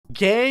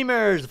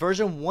Gamers,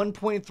 version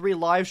 1.3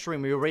 live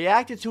stream. We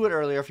reacted to it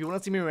earlier. If you want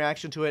to see my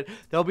reaction to it,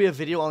 there'll be a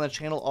video on the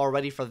channel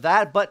already for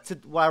that. But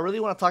what I really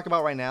want to talk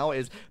about right now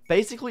is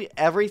basically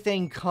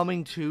everything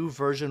coming to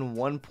version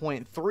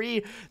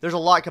 1.3. There's a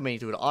lot coming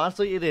to it.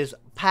 Honestly, it is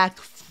packed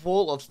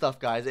full of stuff,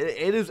 guys.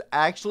 It is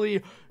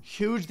actually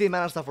huge, the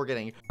amount of stuff we're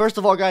getting. First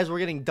of all, guys, we're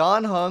getting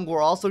Dan Heng.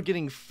 We're also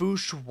getting Fu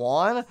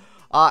Xuan.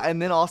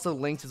 And then also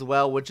Lynx as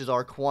well, which is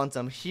our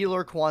quantum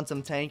healer,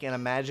 quantum tank, and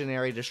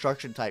imaginary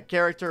destruction type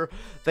character.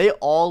 They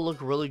all look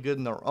really good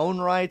in their own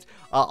right.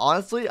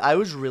 Honestly, I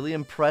was really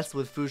impressed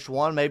with Fu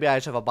Xuan. Maybe I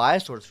just have a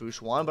bias towards Fu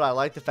Xuan, but I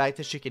like the fact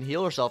that she can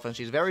heal herself and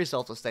she's very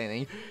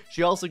self-sustaining.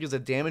 She also gives a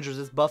damage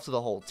resist buff to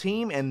the whole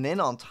team, and then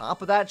on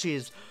top of that,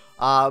 she's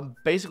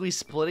basically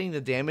splitting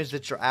the damage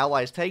that your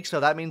allies take. So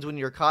that means when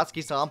your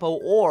Katsuki Sampo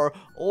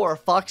or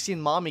Foxy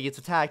and Mommy gets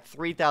attacked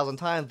 3,000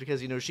 times,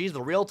 because, you know, she's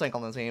the real tank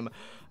on the team,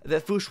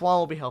 that Fu Xuan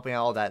will be helping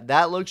out all that.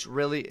 That looks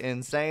really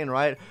insane,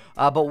 right?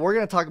 But we're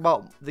going to talk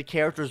about the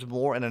characters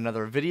more in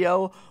another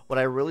video. What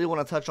I really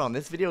want to touch on in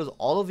this video is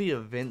all of the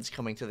events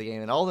coming to the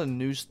game and all the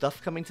new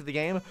stuff coming to the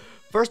game.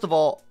 First of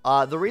all,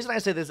 the reason I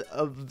say this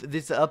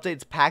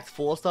update's packed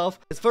full of stuff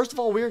is, first of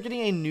all, we're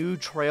getting a new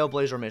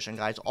Trailblazer mission,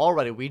 guys,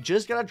 already. We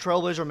just got a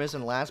Trailblazer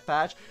mission last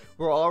patch.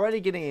 We're already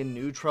getting a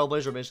new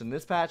Trailblazer mission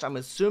this patch. I'm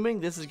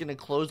assuming this is going to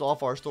close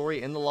off our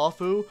story in the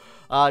Lawfu.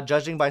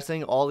 Judging by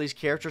seeing all these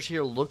characters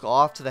here look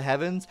off to the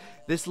heavens,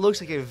 this looks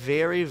like a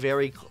very,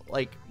 very,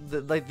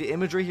 the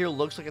imagery here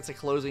looks like it's a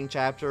closing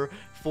chapter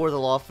for the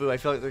Lawfu. I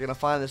feel like they're going to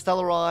find the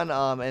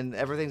Stellaron, and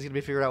everything's going to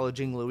be figured out with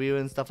Jing Luiyu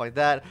and stuff like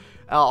that.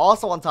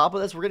 Also, on top of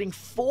this, we're getting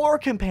 4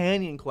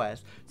 companion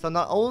quests. So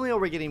not only are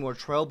we getting more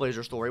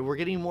Trailblazer story, we're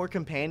getting more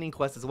companion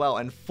quests as well,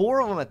 and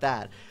 4 of them at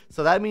that.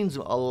 So that means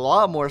a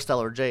lot more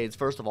Stellar Jades,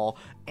 first of all,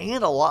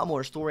 and a lot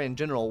more story in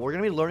general. We're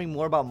going to be learning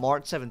more about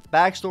March 7th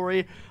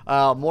backstory,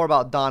 more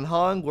about Dan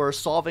Heng. We're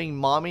solving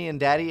mommy and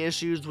daddy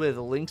issues with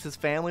Lynx's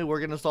family. We're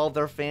going to solve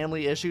their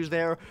family issues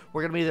there.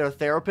 We're going to be their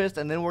therapist,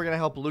 and then we're going to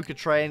help Luca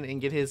train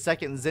and get his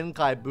second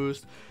Zenkai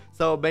boost.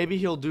 So maybe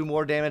he'll do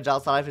more damage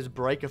outside of his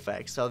break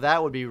effects. So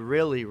that would be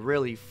really,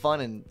 really fun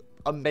and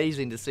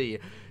amazing to see.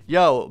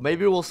 Yo,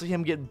 maybe we'll see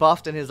him get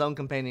buffed in his own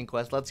companion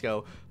quest. Let's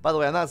go. By the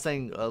way, I'm not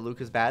saying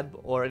Luke is bad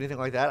or anything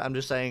like that. I'm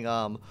just saying,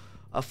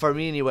 for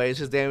me anyways,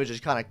 his damage is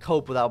kind of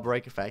cope without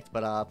break effect,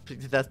 but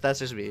that's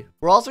just me.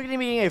 We're also going to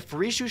be getting a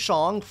free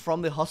Shushong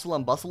from the Hustle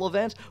and Bustle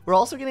event. We're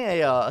also getting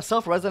a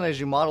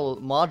self-resonating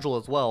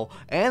module as well,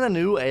 and a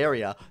new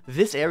area.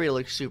 This area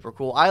looks super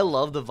cool. I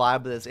love the vibe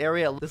of this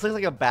area. This looks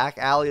like a back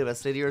alley of a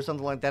city or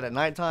something like that at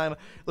nighttime. It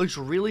looks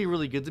really,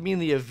 really good to me,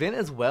 and the event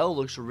as well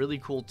looks really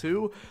cool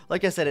too.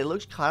 Like I said, it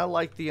looks kind of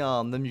like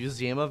the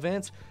museum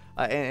event.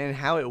 And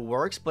how it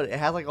works, but it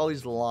has like all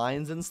these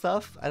lines and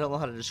stuff. I don't know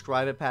how to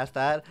describe it past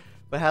that.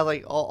 But it has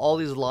like all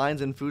these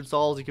lines and food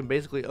stalls. You can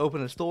basically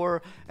open a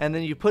store, and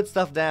then you put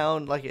stuff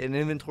down, like an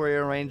inventory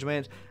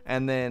arrangement,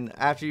 and then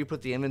after you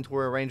put the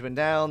inventory arrangement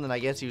down, then I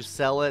guess you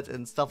sell it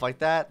and stuff like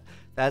that.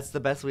 That's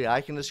the best way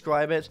I can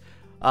describe it.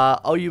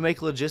 Oh, you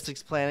make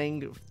logistics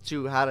planning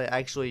to how to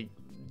actually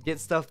get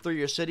stuff through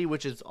your city,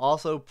 which is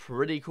also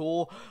pretty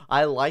cool.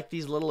 I like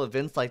these little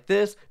events like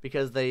this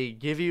because they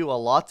give you a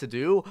lot to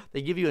do.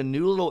 They give you a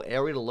new little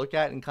area to look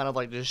at and kind of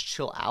like just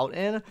chill out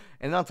in.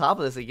 And on top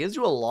of this, it gives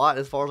you a lot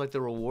as far as like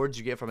the rewards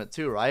you get from it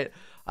too, right?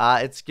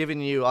 It's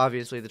giving you,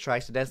 obviously, the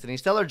Tracks to Destiny.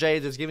 Stellar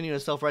Jades is giving you a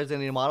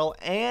self-resonating model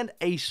and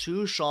a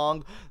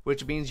Shushong,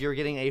 which means you're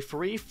getting a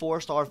free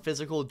 4-star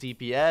physical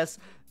DPS.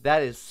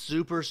 That is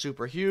super,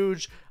 super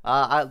huge.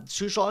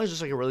 Shushong is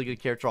just like a really good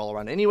character all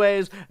around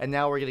anyways, and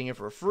now we're getting it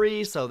for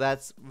free, so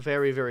that's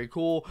very, very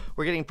cool.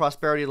 We're getting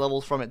prosperity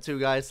levels from it too,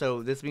 guys,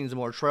 so this means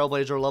more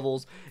Trailblazer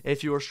levels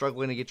if you are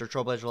struggling to get your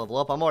Trailblazer level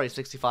up. I'm already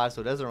 65,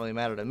 so it doesn't really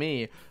matter to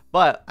me,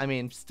 but, I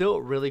mean,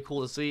 still really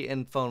cool to see,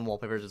 and phone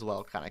wallpapers as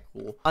well, kind of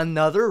cool.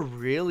 Another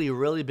really,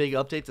 really big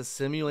update to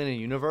Simulating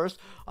Universe.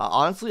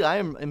 Honestly, I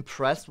am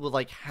impressed with,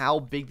 like, how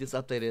big this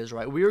update is,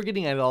 right? We are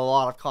getting a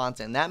lot of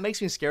content, and that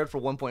makes me scared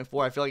for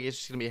 1.4. I feel like it's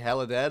just gonna be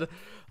hella dead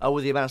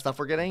with the amount of stuff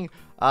we're getting.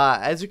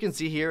 As you can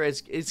see here,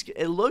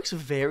 it looks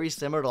very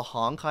similar to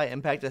Honkai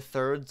Impact the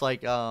Third's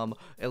like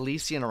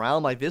Elysian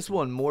Realm, like this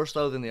one more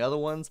so than the other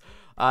ones.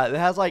 It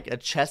has like a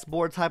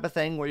chessboard type of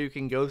thing where you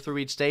can go through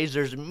each stage.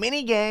 There's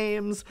mini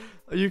games.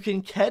 You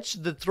can catch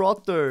the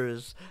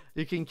trotters.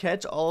 You can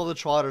catch all the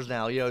trotters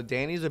now. Yo,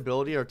 Danny's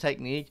ability or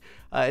technique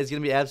is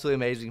gonna be absolutely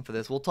amazing for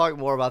this. We'll talk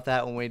more about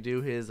that when we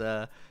do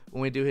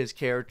his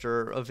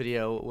character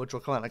video, which will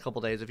come out in a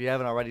couple days. If you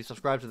haven't already,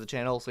 subscribe to the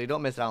channel so you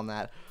don't miss out on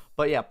that.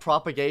 But yeah,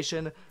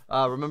 propagation,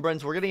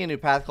 remembrance, we're getting a new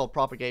path called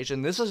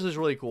propagation. This is just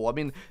really cool. I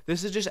mean,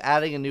 this is just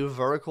adding a new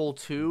vertical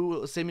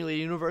to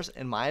Simulated Universe,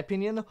 in my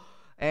opinion,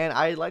 and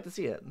I'd like to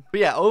see it. But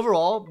yeah,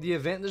 overall, the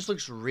event just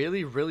looks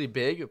really, really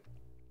big.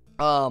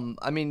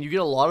 I mean, you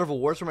get a lot of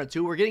awards from it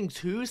too. We're getting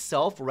 2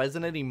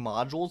 self-resonating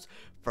modules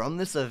from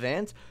this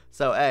event.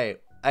 So, hey,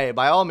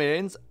 by all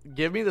means,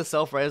 give me the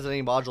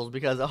self-resonating modules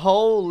because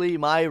holy,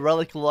 my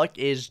relic luck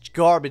is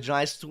garbage, and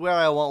I swear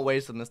I won't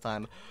waste them this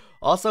time.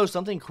 Also,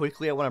 something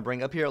quickly I want to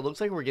bring up here. It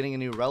looks like we're getting a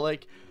new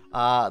relic.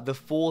 The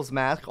Fool's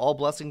Mask, all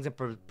blessings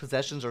and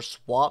possessions are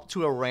swapped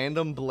to a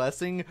random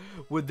blessing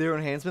with their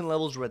enhancement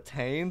levels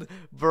retained.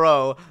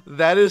 Bro,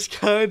 that is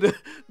kind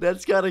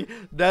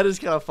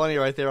of funny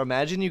right there.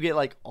 Imagine you get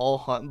like all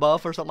hunt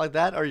buff or something like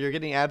that, or you're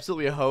getting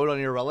absolutely hoed on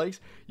your relics.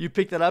 You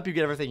pick that up, you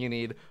get everything you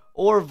need.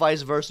 Or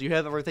vice versa, you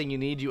have everything you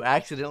need, you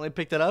accidentally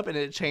picked it up, and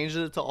it changes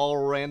it to all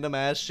random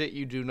ass shit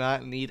you do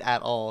not need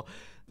at all.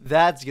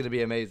 That's gonna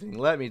be amazing,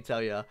 let me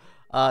tell you.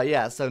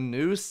 Yeah, so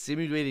new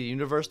simulated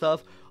universe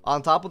stuff.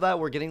 On top of that,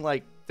 we're getting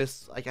like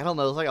this, like, I don't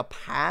know, it's like a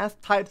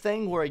path type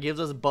thing where it gives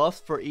us buffs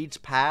for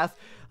each path,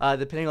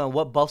 depending on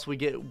what buffs we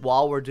get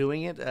while we're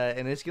doing it,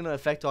 and it's gonna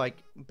affect like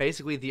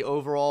basically the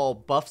overall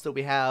buffs that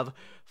we have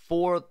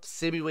for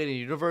simulated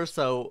universe.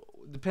 So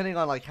depending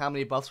on like how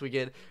many buffs we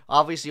get,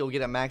 obviously you'll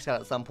get it maxed out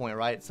at some point,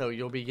 right? So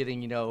you'll be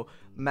getting, you know,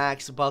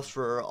 max buffs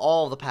for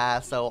all of the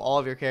paths, so all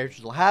of your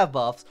characters will have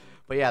buffs.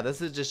 But yeah,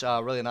 this is just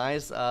really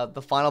nice.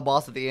 The final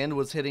boss at the end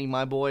was hitting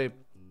my boy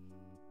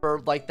for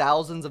like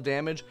thousands of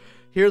damage.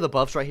 Here are the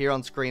buffs right here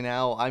on screen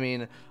now. I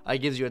mean, it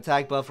gives you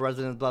attack buff,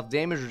 resistance buff,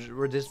 damage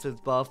resistance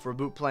buff for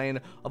boot plane,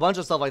 a bunch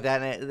of stuff like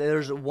that. And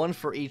there's one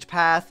for each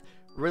path.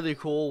 Really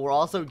cool. We're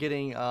also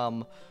getting,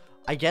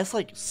 I guess,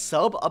 like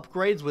sub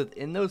upgrades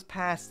within those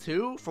paths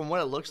too, from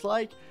what it looks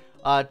like.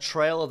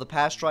 Trail of the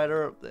Past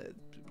Strider,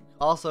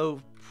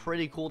 also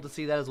pretty cool to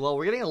see that as well.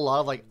 We're getting a lot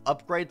of like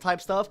upgrade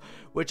type stuff,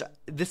 which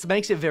this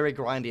makes it very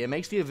grindy. It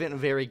makes the event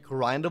very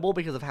grindable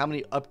because of how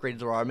many upgrades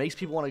there are. It makes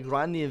people want to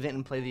grind the event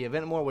and play the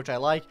event more, which I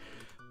like.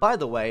 By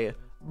the way,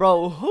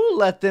 bro, who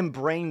let them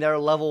bring their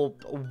level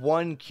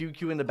 1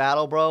 QQ into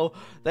battle, bro?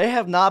 They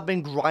have not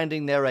been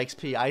grinding their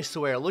XP, I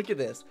swear. Look at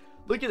this.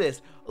 Look at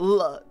this.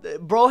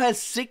 Bro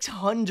has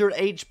 600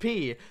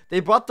 HP. They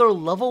brought their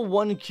level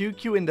 1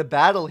 QQ into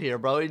battle here,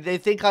 bro. They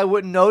think I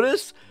wouldn't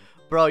notice?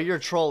 Bro, you're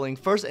trolling.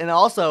 First, and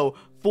also,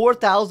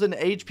 4,000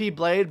 HP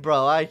blade,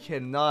 bro, I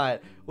cannot.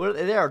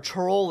 They are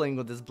trolling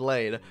with this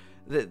blade.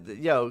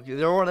 Yo,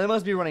 they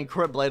must be running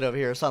crit blade over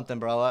here or something,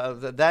 bro.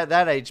 That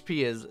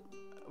HP is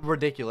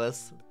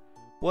ridiculous.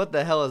 What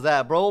the hell is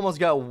that? Bro almost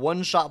got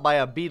one shot by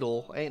a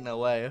beetle. Ain't no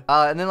way.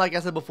 And then, like I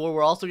said before,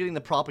 we're also getting the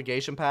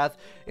propagation path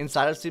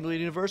inside of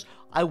Simulated Universe.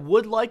 I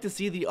would like to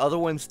see the other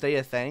one stay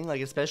a thing,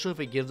 like especially if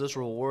it gives us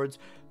rewards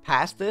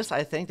past this.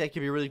 I think that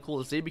could be really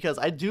cool to see, because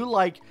I do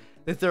like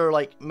that they're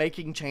like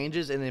making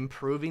changes and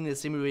improving the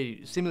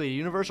simulated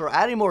universe, or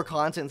adding more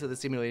content to the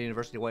simulated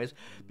universe anyways,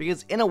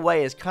 because in a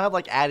way it's kind of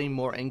like adding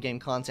more in-game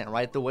content,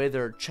 right? The way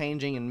they're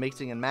changing and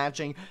mixing and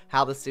matching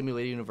how the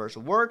simulated universe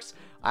works.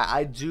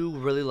 I do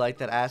really like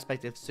that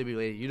aspect of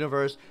simulated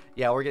universe.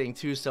 Yeah, we're getting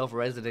 2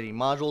 self-resonating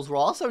modules. We're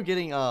also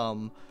getting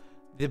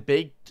the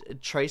big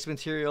trace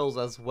materials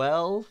as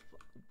well,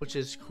 which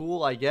is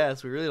cool, I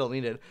guess. We really don't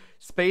need it.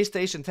 Space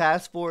Station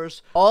Task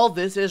Force. All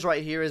this is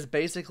right here is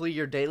basically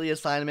your daily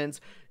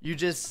assignments. You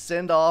just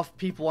send off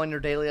people on your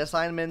daily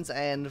assignments,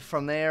 and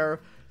from there,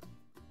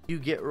 you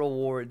get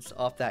rewards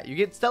off that. You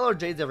get Stellar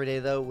Jades every day,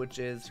 though, which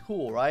is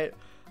cool, right?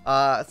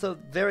 So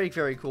very,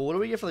 very cool. What do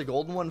we get for the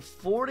golden one?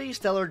 40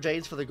 Stellar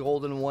Jades for the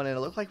golden one, and it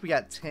looked like we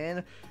got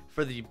 10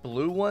 for the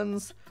blue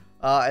ones.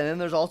 And then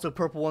there's also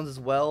purple ones as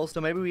well.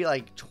 So maybe we get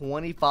like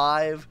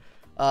 25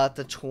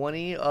 to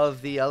 20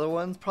 of the other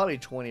ones. Probably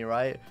 20,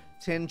 right?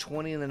 10,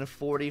 20, and then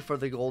 40 for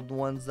the golden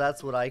ones.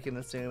 That's what I can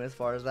assume as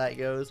far as that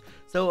goes.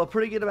 So a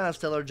pretty good amount of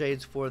Stellar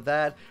Jades for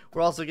that.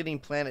 We're also getting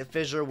Planet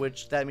Fissure,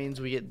 which that means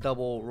we get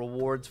double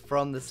rewards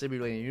from the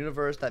simulated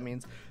universe. That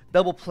means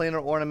double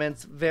planar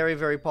ornaments. Very,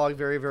 very pog.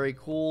 Very, very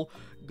cool.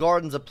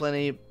 Gardens of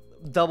Plenty.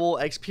 Double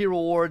XP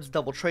rewards.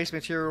 Double trace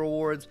material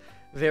rewards.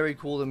 Very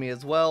cool to me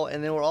as well.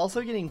 And then we're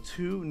also getting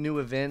 2 new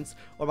events,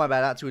 or my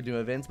bad, not 2 new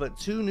events, but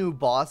 2 new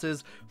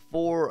bosses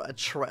for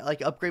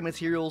like upgrade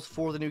materials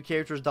for the new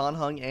characters Dan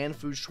Heng and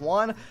Fu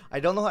Xuan. I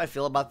don't know how I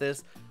feel about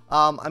this.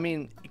 I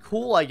mean,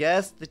 cool, I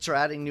guess, that you're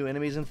adding new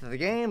enemies into the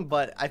game,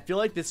 but I feel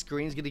like this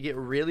screen's going to get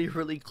really,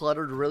 really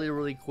cluttered really,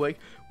 really quick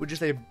with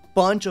just a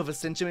bunch of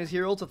Ascension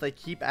materials if they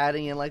keep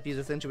adding in, like, these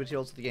Ascension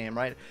materials to the game,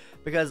 right?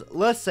 Because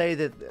let's say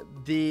that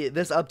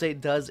this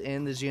update does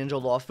end the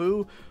Xianzhou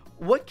Luofu.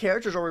 What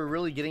characters are we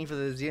really getting for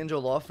the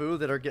Xianzhou Luofu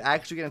that are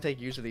actually going to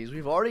take use of these?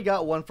 We've already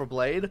got one for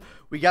Blade,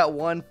 we got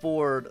one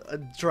for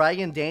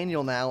Dragon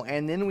Daniel now,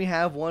 and then we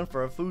have one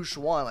for Fu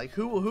Xuan. Like,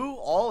 who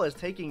all is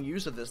taking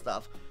use of this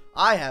stuff?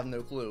 I have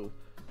no clue.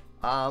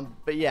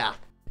 But yeah,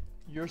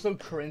 you're so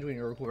cringe when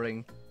you're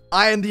recording.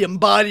 I am the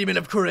embodiment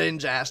of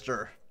cringe,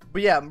 Aster.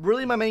 But yeah,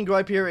 really my main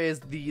gripe here is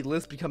the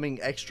list becoming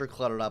extra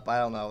cluttered up. I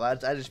don't know,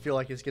 I just feel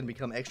like it's going to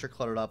become extra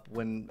cluttered up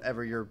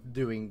whenever you're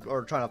doing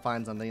or trying to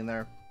find something in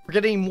there. We're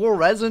getting more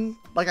resin,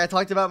 like I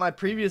talked about in my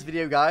previous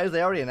video, guys.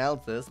 They already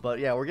announced this, but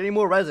yeah, we're getting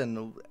more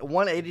resin.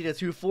 180 to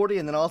 240,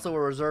 and then also a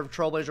reserved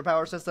Trailblazer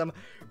power system.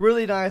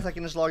 Really nice. I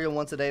can just log in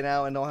once a day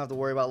now and don't have to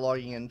worry about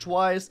logging in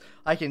twice.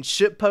 I can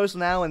ship post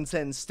now and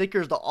send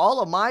stickers to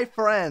all of my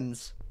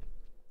friends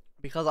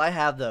because I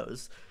have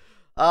those.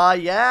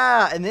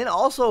 Yeah, and then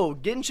also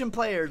Genshin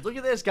players. Look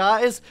at this,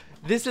 guys.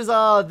 This is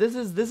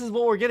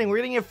what we're getting. We're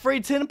getting a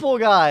free temple,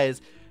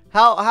 guys.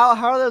 How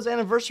are those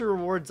anniversary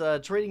rewards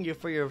treating you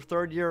for your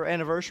 3rd year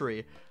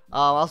anniversary?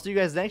 I'll see you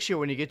guys next year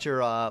when you get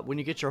your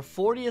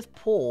 40th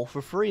pull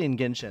for free in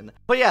Genshin.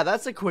 But yeah,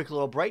 that's a quick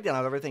little breakdown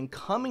of everything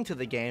coming to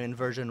the game in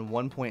version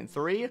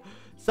 1.3.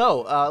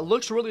 So,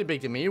 looks really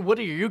big to me. What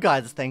do you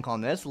guys think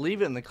on this?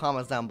 Leave it in the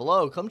comments down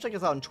below. Come check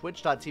us out on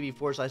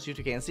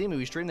twitch.tv/you2can'tme.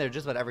 We stream there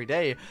just about every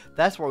day.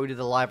 That's where we do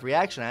the live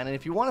reaction at. And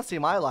if you want to see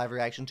my live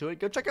reaction to it,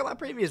 go check out my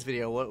previous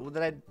video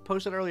that I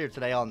posted earlier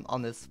today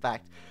on this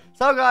fact.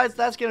 So guys,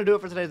 that's going to do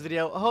it for today's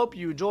video. I hope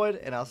you enjoyed,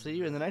 and I'll see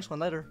you in the next one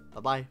later.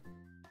 Bye-bye.